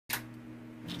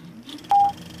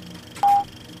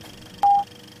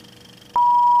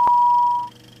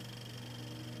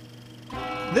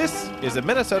is the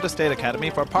Minnesota State Academy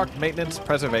for Park Maintenance,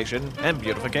 Preservation, and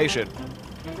Beautification.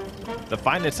 The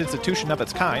finest institution of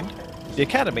its kind, the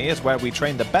Academy is where we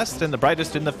train the best and the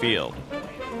brightest in the field.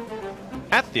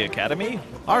 At the Academy,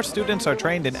 our students are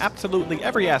trained in absolutely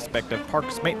every aspect of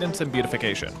parks maintenance and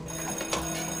beautification.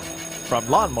 From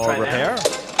lawnmower repair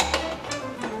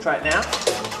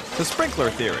to sprinkler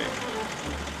theory,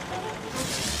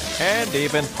 and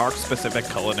even park-specific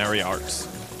culinary arts.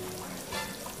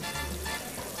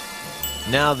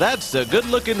 Now that's a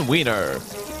good-looking wiener.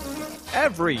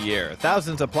 Every year,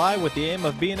 thousands apply with the aim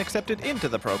of being accepted into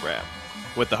the program,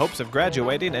 with the hopes of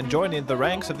graduating and joining the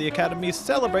ranks of the Academy's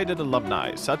celebrated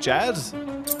alumni, such as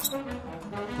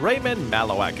Raymond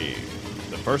Malowacki,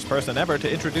 the first person ever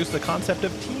to introduce the concept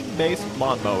of team-based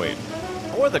lawn mowing,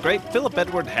 or the great Philip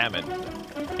Edward Hammond,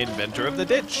 inventor of the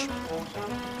ditch.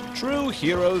 True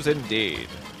heroes indeed.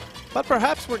 But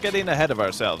perhaps we're getting ahead of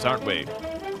ourselves, aren't we?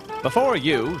 Before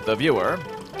you, the viewer,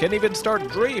 can even start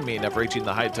dreaming of reaching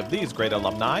the heights of these great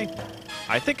alumni,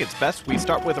 I think it's best we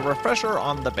start with a refresher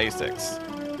on the basics.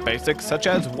 Basics such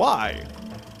as why.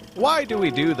 Why do we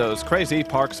do those crazy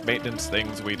parks maintenance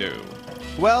things we do?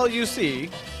 Well, you see,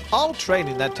 all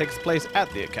training that takes place at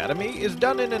the Academy is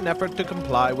done in an effort to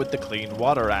comply with the Clean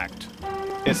Water Act.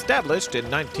 Established in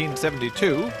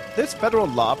 1972, this federal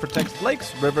law protects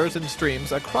lakes, rivers, and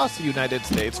streams across the United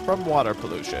States from water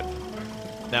pollution.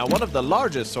 Now, one of the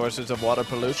largest sources of water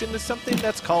pollution is something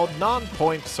that's called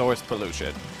non-point source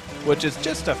pollution, which is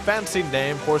just a fancy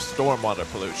name for stormwater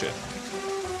pollution.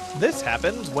 This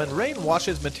happens when rain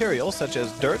washes materials such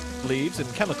as dirt, leaves,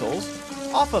 and chemicals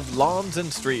off of lawns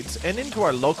and streets and into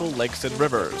our local lakes and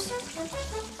rivers.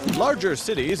 Larger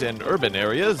cities and urban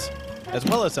areas, as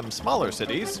well as some smaller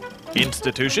cities,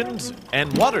 institutions,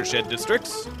 and watershed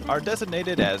districts are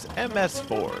designated as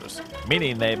MS4s,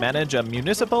 meaning they manage a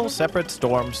municipal separate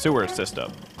storm sewer system.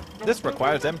 This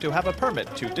requires them to have a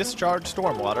permit to discharge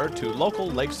stormwater to local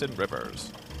lakes and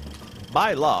rivers.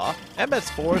 By law,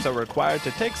 MS4s are required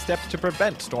to take steps to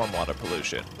prevent stormwater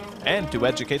pollution and to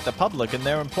educate the public and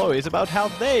their employees about how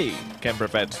they can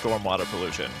prevent stormwater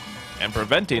pollution. And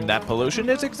preventing that pollution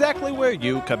is exactly where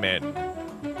you come in.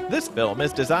 This film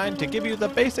is designed to give you the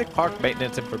basic park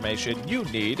maintenance information you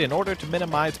need in order to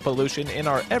minimize pollution in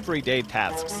our everyday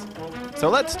tasks. So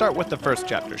let's start with the first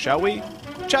chapter, shall we?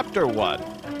 Chapter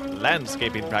 1.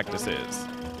 Landscaping Practices.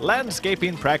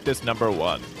 Landscaping practice number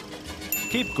 1.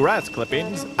 Keep grass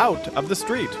clippings out of the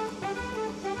street.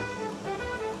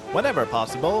 Whenever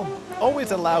possible,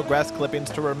 always allow grass clippings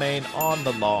to remain on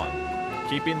the lawn,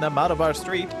 keeping them out of our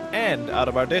street and out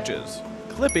of our ditches.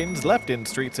 Clippings left in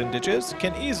streets and ditches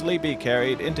can easily be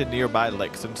carried into nearby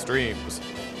lakes and streams.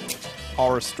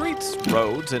 Our streets,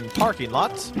 roads, and parking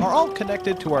lots are all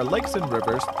connected to our lakes and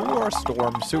rivers through our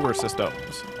storm sewer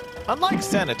systems. Unlike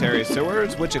sanitary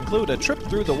sewers, which include a trip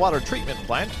through the water treatment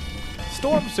plant,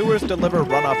 storm sewers deliver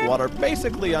runoff water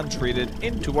basically untreated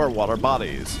into our water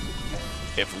bodies.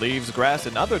 If leaves, grass,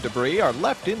 and other debris are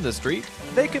left in the street,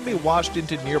 they can be washed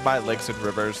into nearby lakes and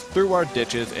rivers through our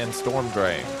ditches and storm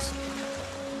drains.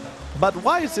 But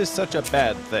why is this such a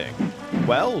bad thing?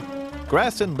 Well,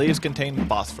 grass and leaves contain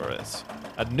phosphorus,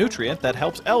 a nutrient that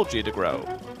helps algae to grow.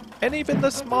 And even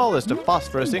the smallest of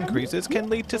phosphorus increases can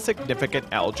lead to significant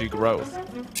algae growth.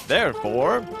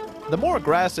 Therefore, the more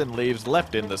grass and leaves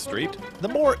left in the street, the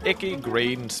more icky,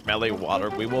 green, smelly water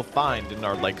we will find in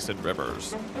our lakes and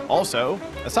rivers. Also,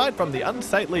 aside from the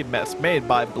unsightly mess made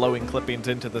by blowing clippings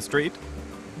into the street,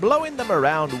 blowing them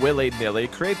around willy-nilly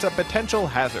creates a potential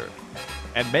hazard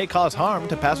and may cause harm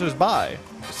to passers-by,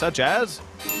 such as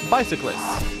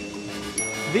bicyclists,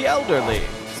 the elderly,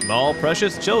 small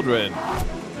precious children,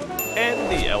 and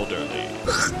the elderly.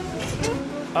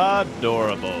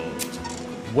 Adorable.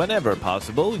 Whenever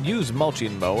possible, use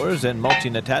mulching mowers and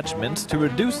mulching attachments to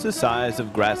reduce the size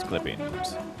of grass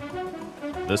clippings.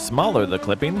 The smaller the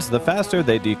clippings, the faster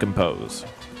they decompose,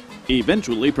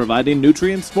 eventually providing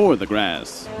nutrients for the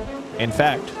grass. In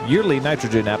fact, yearly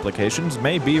nitrogen applications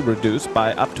may be reduced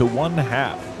by up to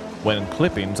 1/2 when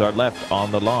clippings are left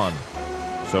on the lawn.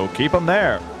 So keep them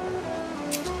there.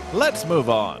 Let's move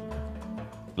on.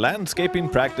 Landscaping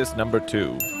practice number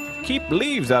 2. Keep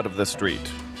leaves out of the street.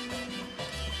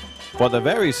 For the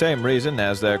very same reason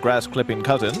as their grass clipping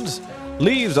cousins,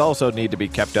 leaves also need to be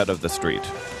kept out of the street.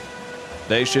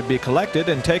 They should be collected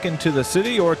and taken to the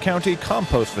city or county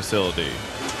compost facility.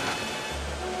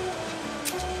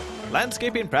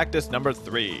 Landscaping practice number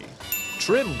 3.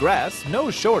 Trim grass no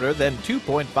shorter than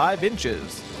 2.5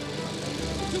 inches.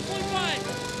 2.5.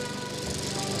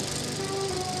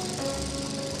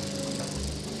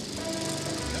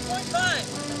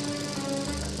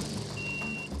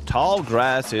 Tall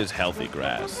grass is healthy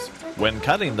grass. When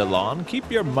cutting the lawn,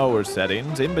 keep your mower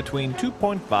settings in between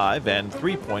 2.5 and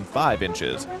 3.5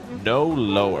 inches, no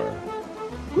lower.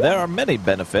 There are many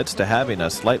benefits to having a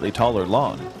slightly taller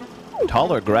lawn.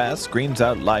 Taller grass screens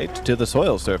out light to the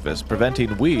soil surface,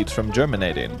 preventing weeds from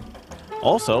germinating.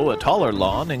 Also, a taller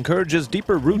lawn encourages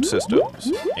deeper root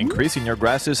systems, increasing your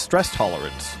grass's stress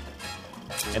tolerance.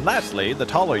 And lastly, the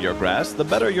taller your grass, the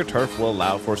better your turf will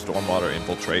allow for stormwater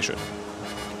infiltration.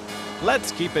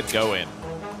 Let's keep it going.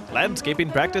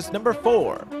 Landscaping practice number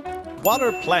 4.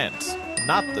 Water plants,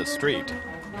 not the street.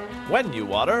 When you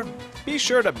water, be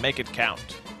sure to make it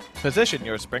count. Position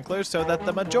your sprinklers so that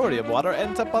the majority of water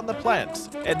ends up on the plants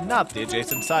and not the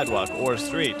adjacent sidewalk or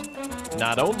street.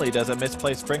 Not only does a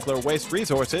misplaced sprinkler waste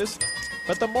resources,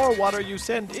 but the more water you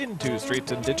send into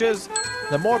streets and ditches,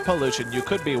 the more pollution you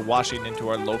could be washing into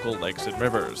our local lakes and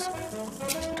rivers.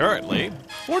 Currently,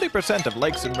 40% of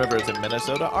lakes and rivers in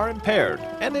Minnesota are impaired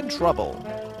and in trouble.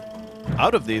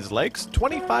 Out of these lakes,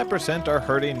 25% are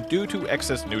hurting due to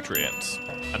excess nutrients.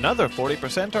 Another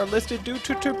 40% are listed due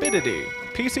to turbidity,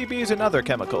 PCBs and other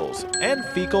chemicals, and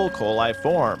fecal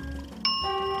coliform.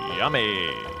 Yummy!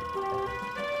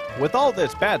 With all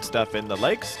this bad stuff in the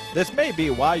lakes, this may be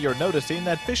why you're noticing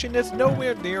that fishing is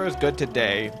nowhere near as good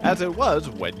today as it was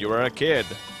when you were a kid.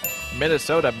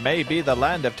 Minnesota may be the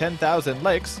land of 10,000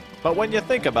 lakes, but when you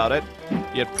think about it,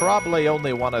 you'd probably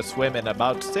only want to swim in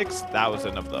about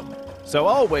 6,000 of them. So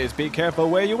always be careful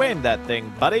where you aim that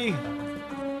thing, buddy!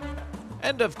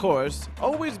 And of course,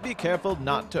 always be careful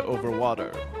not to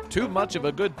overwater. Too much of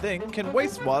a good thing can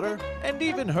waste water and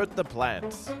even hurt the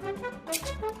plants.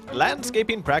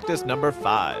 Landscaping practice number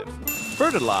 5.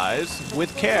 Fertilize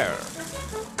with care.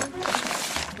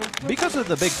 Because of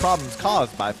the big problems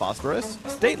caused by phosphorus,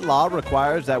 state law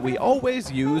requires that we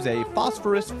always use a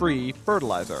phosphorus-free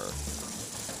fertilizer.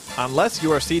 Unless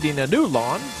you are seeding a new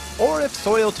lawn, or if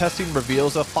soil testing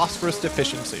reveals a phosphorus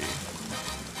deficiency.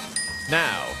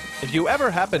 Now, if you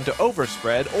ever happen to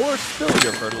overspread or spill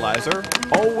your fertilizer,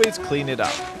 always clean it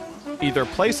up. Either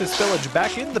place the spillage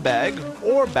back in the bag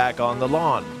or back on the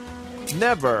lawn.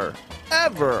 Never,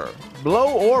 ever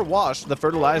blow or wash the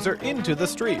fertilizer into the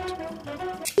street.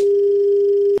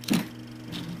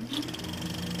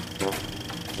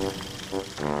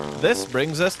 This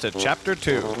brings us to Chapter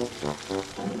 2.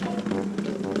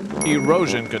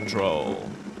 Erosion Control.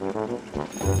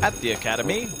 At the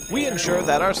Academy, we ensure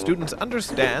that our students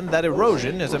understand that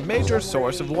erosion is a major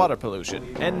source of water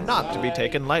pollution and not to be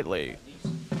taken lightly.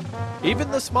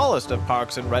 Even the smallest of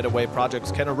parks and right-of-way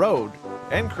projects can erode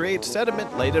and create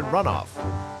sediment-laden runoff.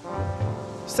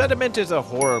 Sediment is a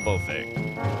horrible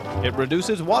thing. It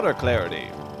reduces water clarity,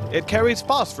 it carries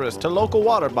phosphorus to local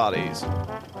water bodies,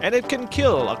 and it can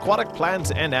kill aquatic plants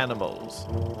and animals.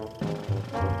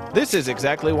 This is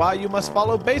exactly why you must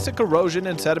follow basic erosion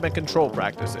and sediment control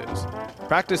practices.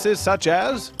 Practices such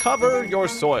as cover your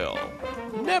soil.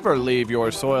 Never leave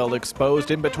your soil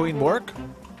exposed in between work.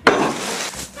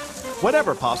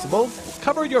 Whenever possible,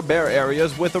 cover your bare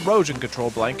areas with erosion control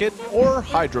blanket or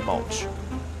hydromulch.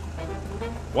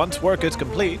 Once work is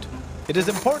complete, it is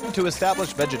important to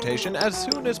establish vegetation as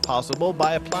soon as possible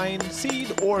by applying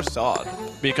seed or sod.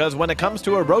 Because when it comes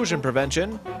to erosion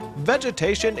prevention,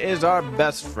 vegetation is our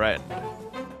best friend.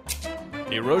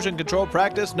 Erosion control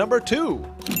practice number 2.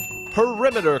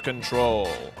 Perimeter control.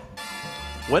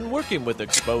 When working with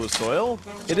exposed soil,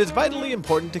 it is vitally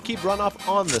important to keep runoff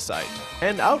on the site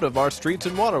and out of our streets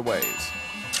and waterways.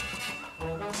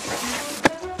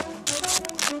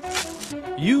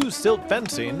 Use silt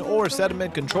fencing or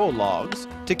sediment control logs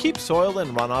to keep soil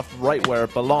and runoff right where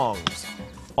it belongs,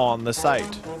 on the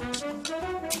site.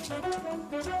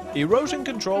 Erosion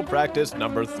control practice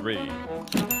number 3.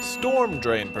 Storm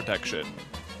drain protection.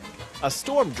 A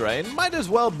storm drain might as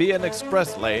well be an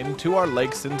express lane to our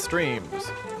lakes and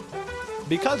streams.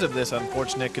 Because of this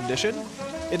unfortunate condition,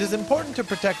 it is important to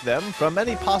protect them from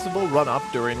any possible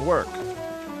runoff during work.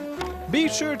 Be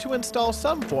sure to install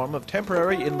some form of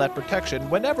temporary inlet protection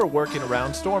whenever working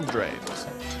around storm drains.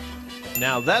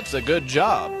 Now that's a good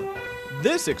job.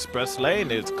 This express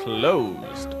lane is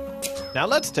closed. Now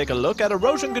let's take a look at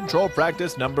erosion control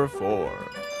practice number 4.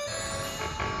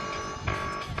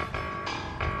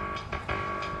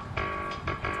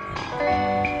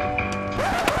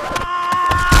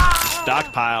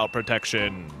 Stockpile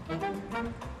protection.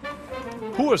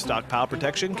 Poor stockpile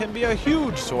protection can be a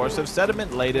huge source of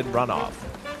sediment-laden runoff.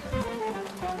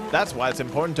 That's why it's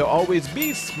important to always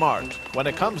be smart when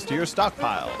it comes to your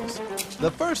stockpiles.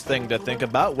 The first thing to think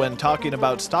about when talking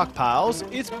about stockpiles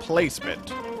is placement.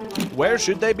 Where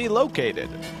should they be located?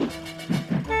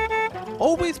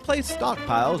 Always place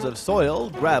stockpiles of soil,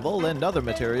 gravel, and other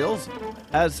materials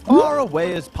as far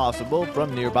away as possible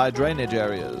from nearby drainage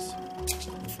areas.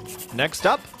 Next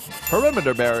up,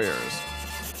 perimeter barriers.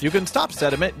 You can stop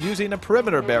sediment using a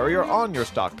perimeter barrier on your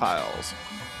stockpiles.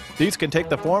 These can take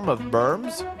the form of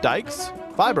berms, dikes,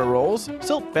 fiber rolls,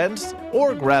 silt fence,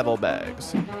 or gravel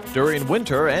bags. During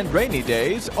winter and rainy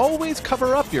days, always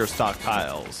cover up your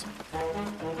stockpiles.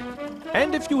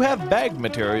 And if you have bagged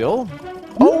material,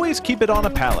 always keep it on a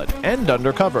pallet and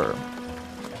under cover.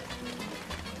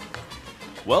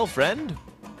 Well, friend,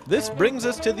 this brings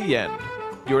us to the end.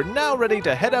 You're now ready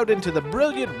to head out into the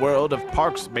brilliant world of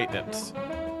parks maintenance.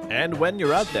 And when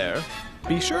you're out there,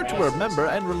 be sure to remember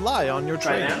and rely on your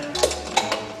training.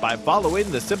 By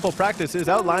following the simple practices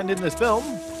outlined in this film,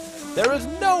 there is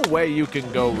no way you can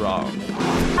go wrong.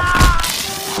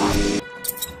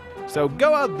 So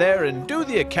go out there and do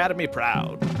the Academy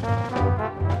proud.